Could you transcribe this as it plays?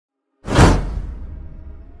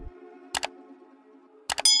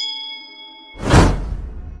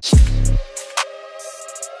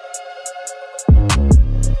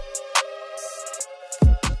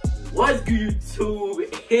What's good,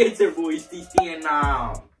 YouTube? It's your boy SteSte, and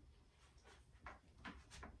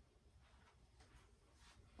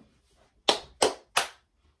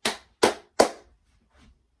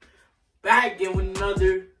back again with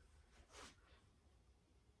another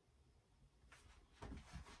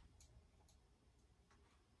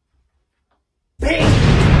bang.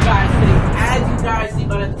 As you guys see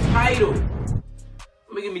by the title,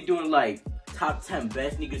 we're gonna be doing like top 10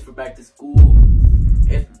 best sneakers for back to school.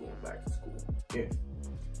 If we're going back to school, yeah.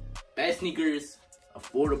 Best sneakers,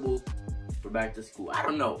 affordable for back to school. I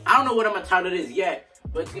don't know what I'm gonna title this yet,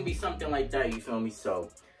 but it's gonna be something like that. You feel me? So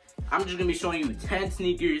I'm just gonna be showing you 10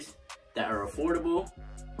 sneakers that are affordable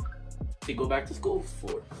to go back to school for.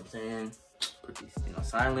 You know what I'm saying? Put these,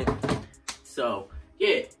 silent. So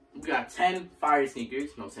yeah, we got 10 fire sneakers.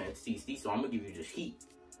 You know what I'm saying? SteSte. So I'm gonna give you just heat.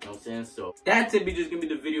 You know what I'm saying? So that's it. Just gonna be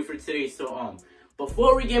the video for today. So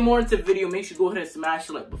before we get more into the video, make sure you go ahead and smash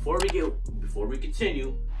the like. Before we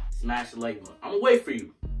continue, smash the like button. I'm gonna wait for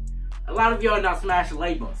you. A lot of y'all not smash the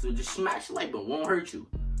like button, so just smash the like button. Won't hurt you.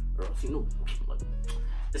 Or else,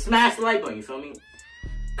 just smash the like button. You feel me?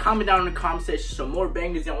 Comment down in the comment section some more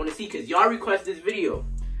bangers y'all want to see, cause y'all request this video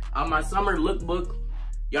on my summer lookbook.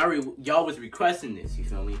 Y'all was requesting this. You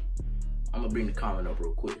feel me? I'm gonna bring the comment up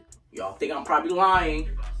real quick. Y'all think I'm probably lying.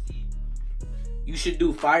 You should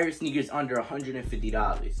do fire sneakers under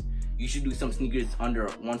 $150. You should do some sneakers under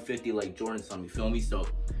 $150 like Jordan some, you feel me? So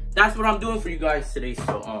that's what I'm doing for you guys today.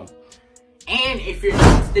 So and if you're new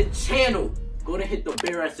to the channel, go to hit the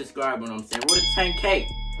bare ass subscribe button. I'm saying we're to 10K.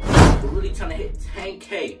 We're really trying to hit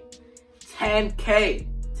 10K.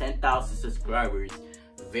 10,000 subscribers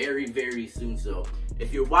very, very soon. So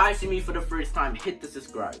if you're watching me for the first time, hit the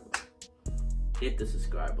subscribe button. Hit the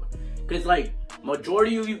subscribe button. Cause like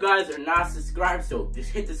majority of you guys are not subscribed, so just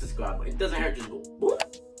hit the subscribe button. It doesn't hurt, just go boop,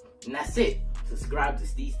 and that's it. Subscribe to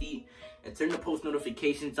SteSte and turn the post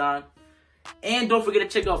notifications on. And don't forget to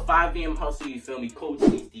check out 5 AM Hustle, you feel me? Code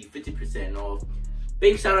SteSte, 50% off.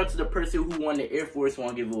 Big shout out to the person who won the Air Force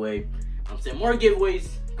One giveaway. I'm saying more giveaways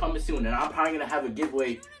coming soon, and I'm probably gonna have a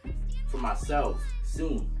giveaway for myself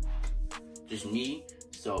soon. Just me.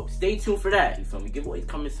 So stay tuned for that. You feel me? Giveaways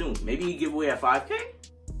coming soon. Maybe a giveaway at 5K.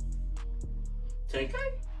 10K?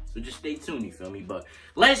 So just stay tuned, you feel me? But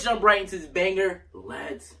let's jump right into this banger.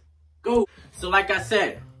 Let's go. So like I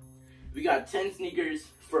said, we got 10 sneakers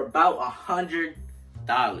for about $100.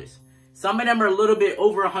 Some of them are a little bit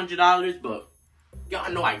over $100, but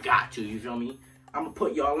y'all know I got you feel me? I'm gonna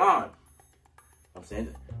put y'all on. I'm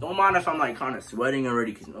saying, don't mind if I'm like kind of sweating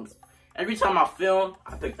already, because every time I film,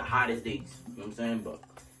 I pick the hottest days. You know what I'm saying? But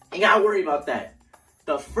ain't gotta worry about that.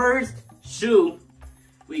 The first shoe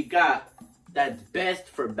we got that's best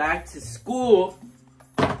for back to school,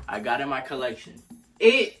 I got in my collection.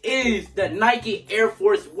 It is the Nike Air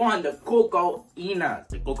Force One, the Cocoinas,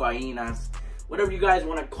 whatever you guys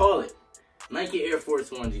want to call it. Nike Air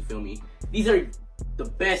Force Ones, you feel me? These are the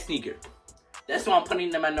best sneaker. That's why I'm putting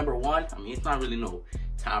them at number 1. I mean, it's not really no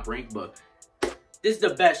top rank, but this is the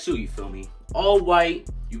best shoe, you feel me? All white.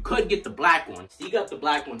 You could get the black ones. You got the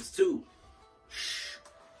black ones too.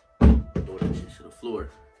 Throw that shit to the floor.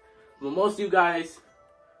 But most of you guys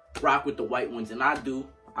rock with the white ones, and I do.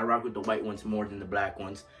 I rock with the white ones more than the black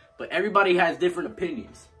ones. But everybody has different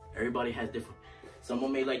opinions. Everybody has different.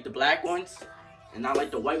 Someone may like the black ones and not like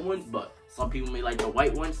the white ones, but some people may like the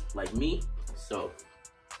white ones, like me. So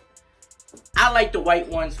I like the white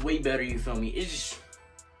ones way better, you feel me? It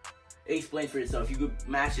explains for itself. You could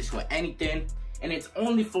match this with anything, and it's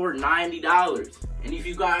only for $90. And if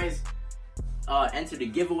you guys enter the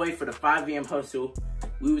giveaway for the 5 AM Hustle,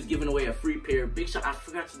 we was giving away a free pair. Big shout, I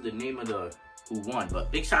forgot the name of the who won,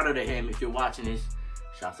 but big shout out to him. If you're watching this,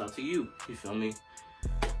 shouts out to you. You feel me?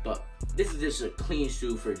 But this is just a clean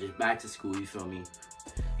shoe for just back to school. You feel me?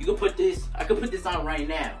 You could put this. I could put this on right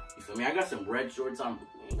now. You feel me? I got some red shorts on.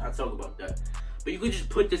 I'll talk about that. But you could just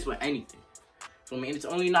put this with anything. So I mean, it's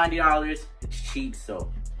only $90. It's cheap.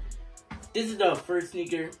 So this is the first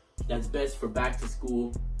sneaker that's best for back to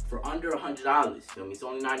school for under $100. Feel me? It's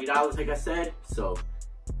only $90, like I said. So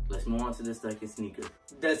let's move on to the second sneaker.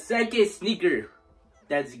 The second sneaker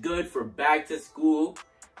that's good for back to school,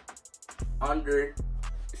 under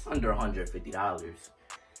 $150.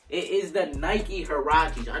 It is the Nike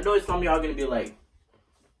Hirachis. I know some of y'all gonna be like,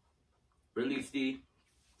 really, Steve?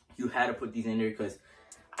 You had to put these in there, because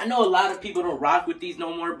I know a lot of people don't rock with these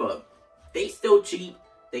no more, but they still cheap.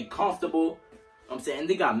 They comfortable. I'm saying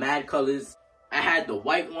they got mad colors. I had the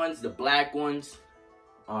white ones, the black ones.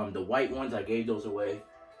 The white ones, I gave those away.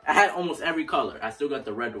 I had almost every color. I still got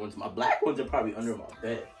the red ones. My black ones are probably under my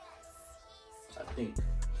bed, I think.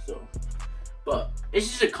 So, But it's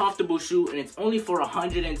just a comfortable shoe, and it's only for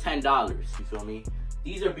 $110. You feel me?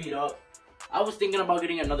 These are beat up. I was thinking about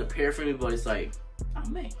getting another pair for me, but it's like, oh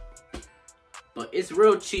man. But it's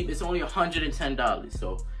real cheap. It's only $110.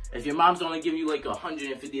 So if your mom's only giving you like a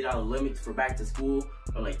 $150 limit for back to school,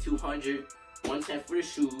 or like $200, $110 for the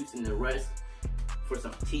shoes, and the rest for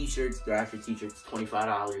some t-shirts, graphic t-shirts,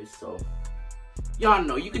 $25. So y'all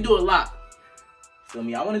know you can do a lot. Feel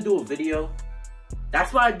me? I want to do a video.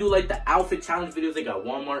 That's why I do like the outfit challenge videos like at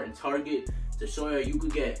Walmart and Target, to show you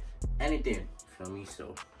could get anything. Feel me?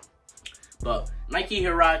 So, but Nike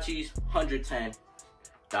Huaraches, $110.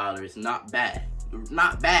 Not bad.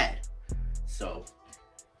 Not bad. So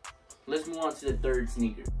let's move on to the third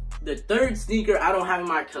sneaker. The third sneaker I don't have in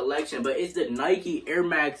my collection, but it's the Nike Air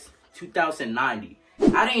Max 2090.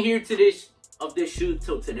 I didn't hear of this shoe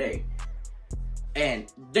till today,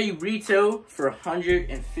 and they retail for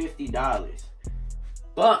 $150.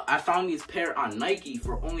 But I found these pair on Nike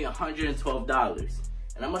for only $112,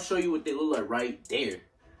 and I'm gonna show you what they look like right there.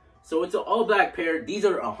 So it's an all black pair. These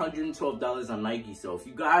are $112 on Nike. So if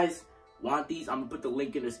you guys want these, I'm gonna put the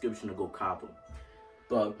link in the description to go cop them.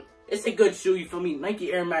 But it's a good shoe, you feel me?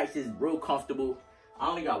 Nike Air Max is real comfortable. I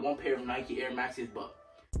only got one pair of Nike Air Maxes, but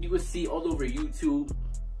you will see all over YouTube.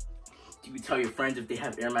 You can tell your friends if they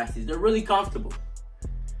have Air Maxes. They're really comfortable.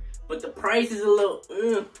 But the price is a little,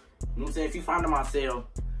 you know what I'm saying? If you find them on sale,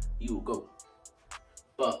 you will go.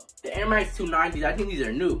 But the Air Max 290s, I think these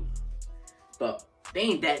are new. But they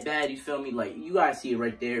ain't that bad, you feel me? Like, you guys see it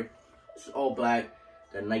right there. It's all black.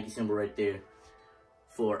 Got a Nike symbol right there.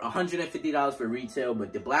 For $150 for retail,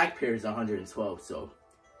 but the black pair is $112. So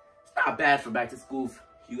it's not bad for back to school.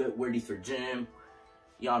 You got wear these for gym.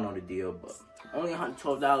 Y'all know the deal, but only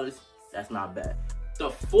 $112. That's not bad.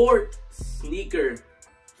 The fourth sneaker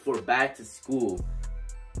for back to school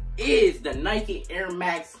is the Nike Air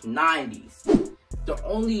Max 90s.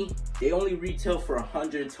 They only retail for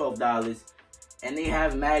 $112, and they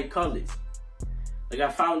have mad colors. Like, I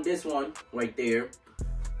found this one right there.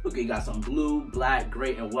 Look, it got some blue, black,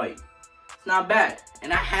 gray, and white. It's not bad.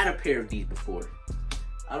 And I had a pair of these before.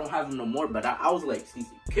 I don't have them no more, but I was like, SteSte,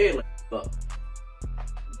 okay, but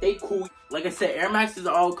they cool. Like I said, Air Maxes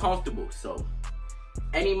are all comfortable. So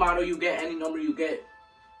any model you get, any number you get,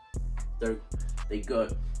 they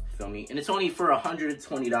good. Feel me? And it's only for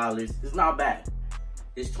 $120. It's not bad.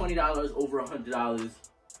 It's $20 over $100.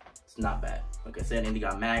 It's not bad. Like I said, and they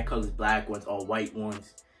got mad colors, black ones, all white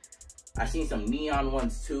ones. I seen some neon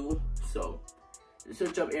ones too. So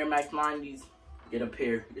search up Air Max 90s, get a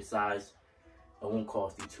pair your size. It won't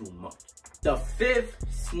cost you too much. The fifth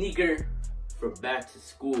sneaker for back to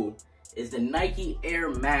school is the Nike Air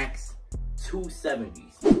Max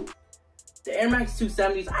 270s. The Air Max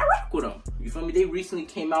 270s, I rock with them. You feel me? They recently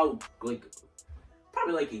came out like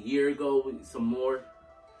probably like a year ago, some more.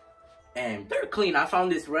 And they're clean. I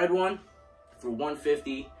found this red one for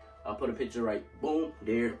 $150. I'll put a picture right, boom,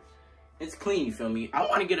 there. It's clean, you feel me? I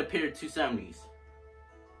want to get a pair of 270s.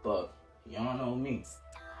 But y'all know me.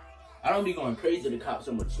 I don't be going crazy to cop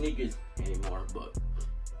so much sneakers anymore, but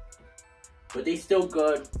they still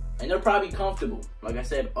good, and they're probably comfortable. Like I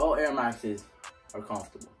said, all Air Maxes are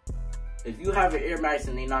comfortable. If you have an Air Max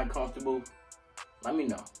and they're not comfortable, let me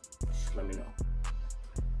know. Just let me know.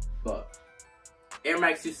 But Air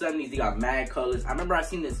Max 270s, they got mad colors. I remember I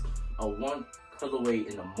seen this one colorway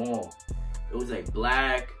in the mall. It was like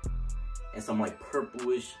black and some like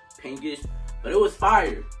purplish, pinkish, but it was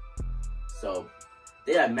fire. So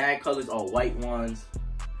they had mad colors, all white ones.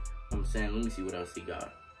 I'm saying, let me see what else he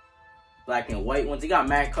got. Black and white ones. They got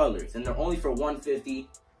mad colors, and they're only for $150.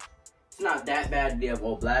 It's not that bad. They have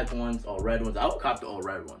all black ones, all red ones. I would cop the all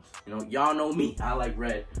red ones. You know, y'all know me. I like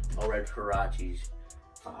red. All red Huaraches,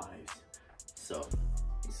 5s. So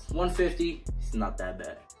it's $150. It's not that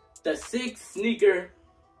bad. The sixth sneaker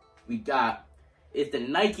we got is the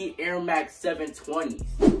Nike Air Max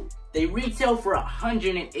 720s. They retail for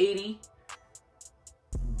 $180,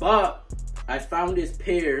 but I found this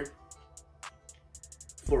pair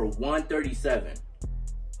for $137,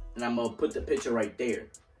 and I'm gonna put the picture right there. You know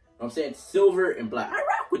what I'm saying? Silver and black. I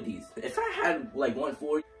rock with these. If I had like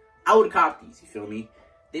 $140, I would cop these. You feel me?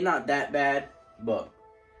 They're not that bad, but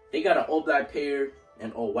they got an all black pair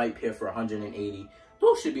and all white pair for $180.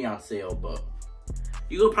 Those should be on sale, but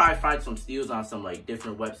you could probably find some steals on some like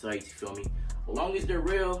different websites. You feel me? As long as they're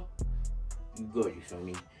real, you good. You feel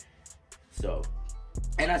me? So,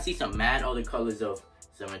 and I see some mad other colors of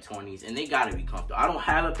 720s, and they gotta be comfortable. I don't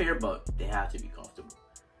have a pair, but they have to be comfortable.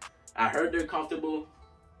 I heard they're comfortable.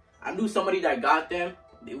 I knew somebody that got them.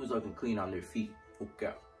 They was looking clean on their feet.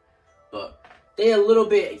 Okay. But They're a little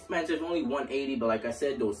bit expensive, only $180, but like I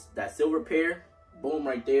said, that silver pair, boom,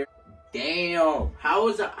 right there. Damn, how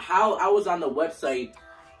I was on the website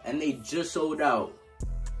and they just sold out.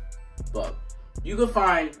 But you can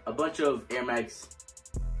find a bunch of Air Max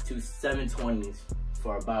 720s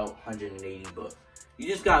for about 180, but you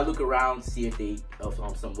just gotta look around, see if they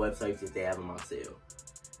on some websites if they have them on sale.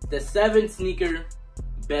 The 7th sneaker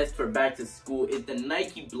best for back to school is the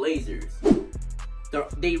Nike Blazers.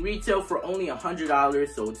 They retail for only $100,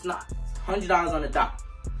 so it's not $100 on the dot.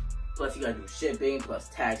 Plus you gotta do shipping, plus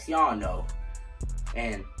tax, y'all know.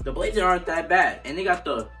 And the Blazers aren't that bad. And they got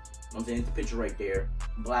the, I'm saying, it's a picture right there.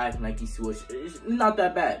 Black Nike swoosh, it's not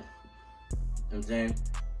that bad. You know what I'm saying?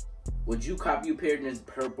 Would you copy you paired in this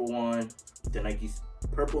purple one? The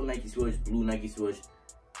purple Nike swoosh, blue Nike swoosh.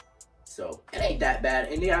 So it ain't that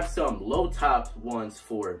bad. And they have some low top ones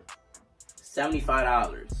for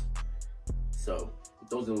 $75. So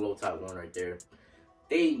those are the low top ones right there.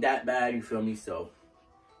 They ain't that bad, you feel me? So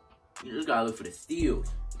you just gotta look for the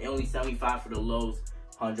steals. They only $75 for the lows,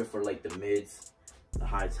 $100 for like the mids, the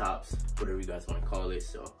high tops, whatever you guys want to call it.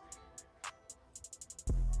 So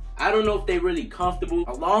I don't know if they're really comfortable.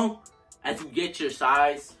 As long as you get your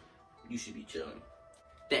size, you should be chilling.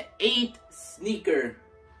 The 8th sneaker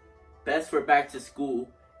best for back to school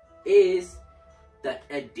is the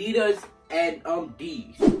Adidas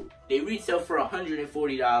NMDs. They retail for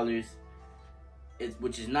 $140,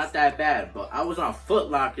 which is not that bad. But I was on Foot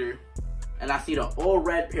Locker and I see the all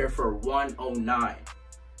red pair for $109.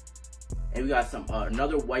 And we got some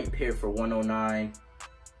another white pair for $109.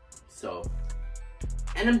 So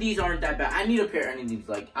NMDs aren't that bad. I need a pair of NMDs.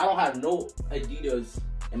 Like, I don't have no Adidas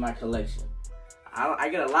in my collection. I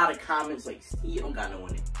get a lot of comments like, "Steve, you don't got no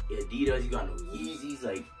Adidas, you got no Yeezys."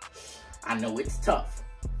 Like, I know it's tough,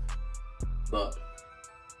 but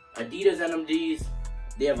Adidas NMDs,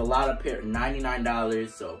 they have a lot of pair,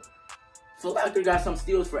 $99. So Foot Locker got some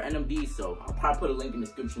steals for NMDs. So I'll probably put a link in the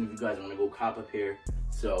description if you guys want to go cop a pair.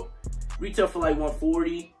 So retail for like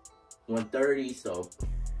 $140, $130. So,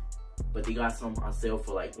 but they got some on sale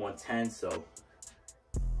for like $110. So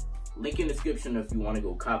link in the description if you want to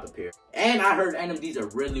go cop a pair. And I heard NMDs are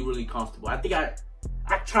really, really comfortable. I think I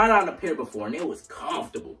tried on a pair before and it was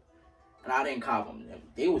comfortable. And I didn't cop them.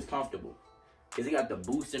 They was comfortable. Because they got the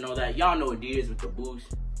boost and all that. Y'all know Adidas with the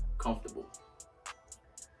boost. Comfortable.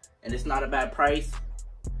 And it's not a bad price.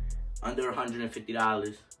 Under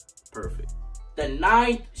 $150. Perfect. The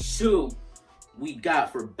 9th shoe we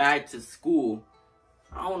got for back to school.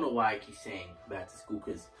 I don't know why I keep saying back to school.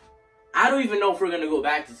 Because I don't even know if we're going to go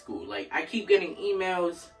back to school. Like, I keep getting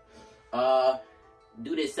emails.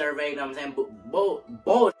 Do this survey. You know what I'm saying?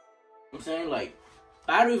 Both. I'm saying, like,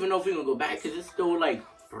 I don't even know if we're going to go back. Because it's still, like,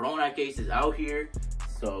 Corona cases out here.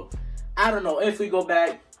 So, I don't know if we go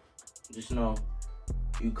back. Just know,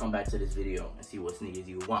 you come back to this video and see what sneakers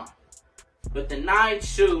you want. But the 9th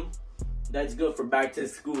shoe that's good for back to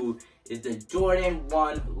school is the Jordan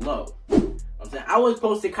 1 Low. I'm saying, I was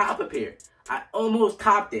supposed to cop a pair. I almost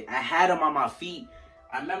copped it. I had them on my feet.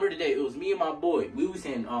 I remember the day, it was me and my boy. We was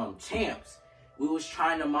in Champs. We was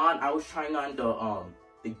trying them on. I was trying on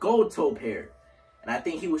the gold toe pair. And I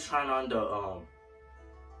think he was trying on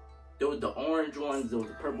there was the orange ones, there was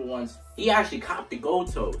the purple ones. He actually copped the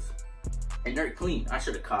gold toes. And they're clean. I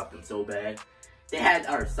should have copped them so bad. They had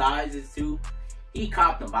our sizes too. He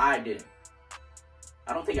copped them, but I didn't.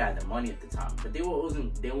 I don't think I had the money at the time. But they were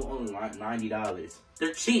only like $90.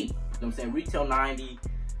 They're cheap. You know what I'm saying? Retail $90.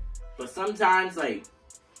 But sometimes, like,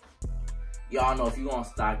 y'all know if you go on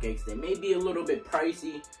StockX, they may be a little bit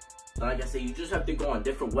pricey. But like I said, you just have to go on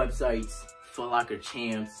different websites. Foot Locker,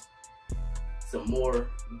 Champs, some more.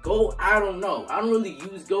 Goat, I don't know. I don't really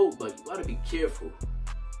use Goat, but you gotta be careful.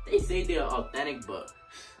 They say they're authentic, but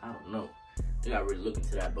I don't know. You gotta really look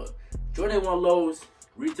into that. But Jordan 1 Lows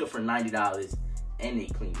retail for $90, and they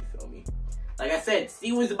clean. You feel me? Like I said,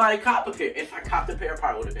 Steve was about to cop a pair. If I copped a pair, I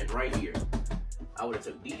probably would have been right here. I would have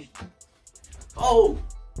took these. Oh.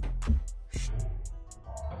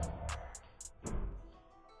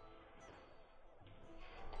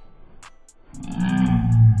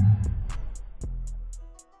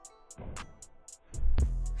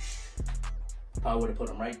 Probably would have put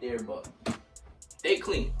them right there, but they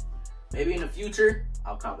clean. Maybe in the future,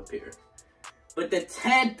 I'll cop a pair. But the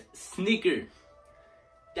 10th sneaker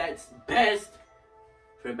that's best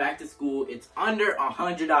for back to school, it's under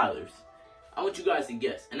 $100. I want you guys to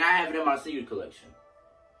guess. And I have it in my sneaker collection.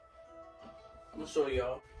 I'm going to show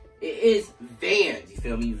y'all. It is Vans, you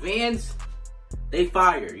feel me? Vans, they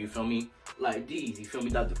fire, you feel me? Like these, you feel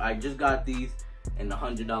me? I just got these in the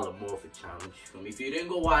 $100 Morphin challenge, you feel me? If you didn't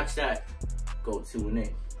go watch that, go tune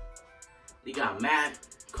in. They got mad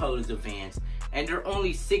colors of Vans, and they're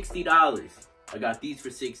only $60. I got these for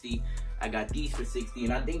 $60. I got these for $60,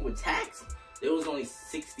 and I think with tax, it was only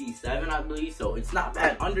 $67, I believe. So it's not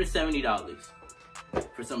bad, under $70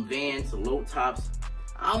 for some Vans, low tops.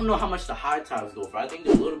 I don't know how much the high tops go for. I think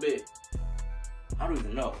they're a little bit, I don't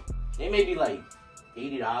even know. They may be like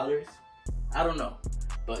 $80. I don't know,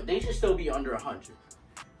 but they should still be under 100.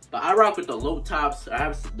 But I rock with the low tops. I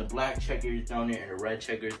have the black checkers down there and the red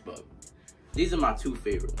checkers, but these are my two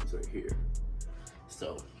favorite ones right here.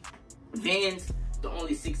 So Vans, the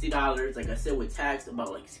only $60. Like I said, with tax,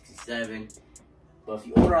 about like $67. But if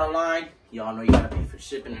you order online, y'all know you gotta pay for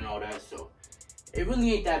shipping and all that. So it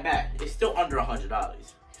really ain't that bad. It's still under $100. You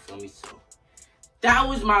feel me? So that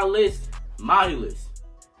was my list. My list.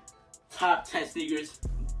 Top 10 sneakers,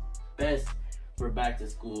 best for back to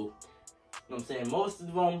school. You know what I'm saying? Most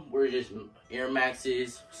of them were just Air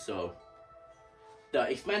Maxes. So the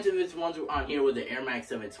expensivest ones were on here were the Air Max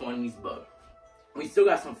 720s, but we still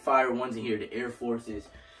got some fire ones in here, the Air Forces.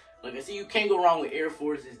 Like I said, you can't go wrong with Air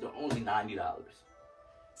Forces. They're only $90.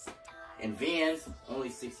 And Vans, only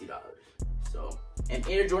 $60. So, and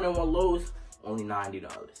Air Jordan 1 lows, only $90.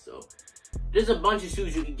 So there's a bunch of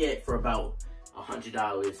shoes you can get for about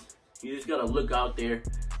 $100. You just gotta look out there.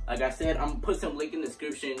 Like I said, I'm gonna put some link in the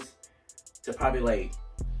descriptions to probably like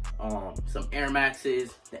some Air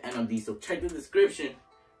Maxes, the NMD. So check the description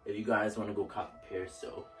if you guys want to go cop a pair.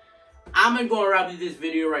 So I'm gonna go wrap this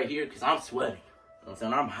video right here because I'm sweating. You know what I'm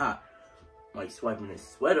saying? I'm hot. I'm like swiping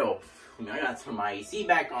this sweat off. I mean, I gotta turn my AC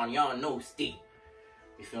back on. Y'all know SteSte.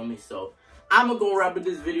 You feel me? So I'm gonna go wrap up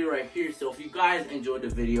this video right here. So if you guys enjoyed the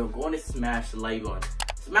video, go on and smash the like button.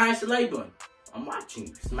 Smash the like button. I'm watching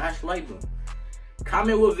you. Smash the like button.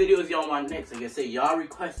 Comment what videos y'all want next. Like I said, y'all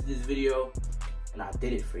requested this video, and I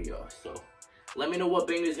did it for y'all. So let me know what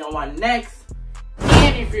bangers y'all want next.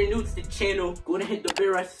 And if you're new to the channel, go ahead and hit the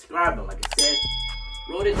bell right subscribe button. Like I said,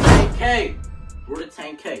 roll to 10K. Roll to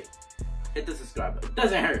 10K. Hit the subscribe button. It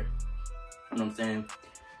doesn't hurt. You know what I'm saying?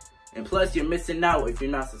 And plus, you're missing out if you're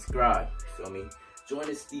not subscribed. You feel me? Join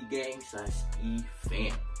the SteSte gang / SteSte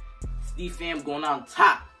fam. SteSte fam going on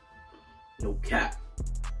top. No cap.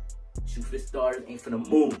 Shoot for the stars, aim for the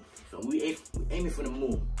moon. So we aiming for the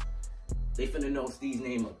moon. They finna know SteSte's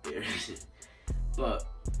name up there. But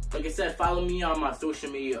like I said, follow me on my social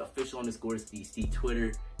media, official_SteSte,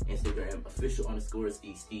 Twitter, Instagram,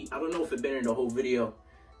 official_SteSte. I don't know if it been in the whole video.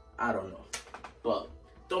 I don't know. But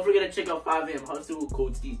don't forget to check out 5am Hustle,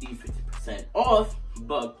 code SteSte 50% off.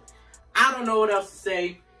 But I don't know what else to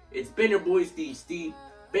say. It's been your boy SteSte.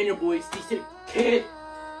 Been your boy SteSte Kid.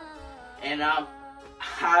 And I'm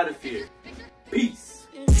out of here. Peace.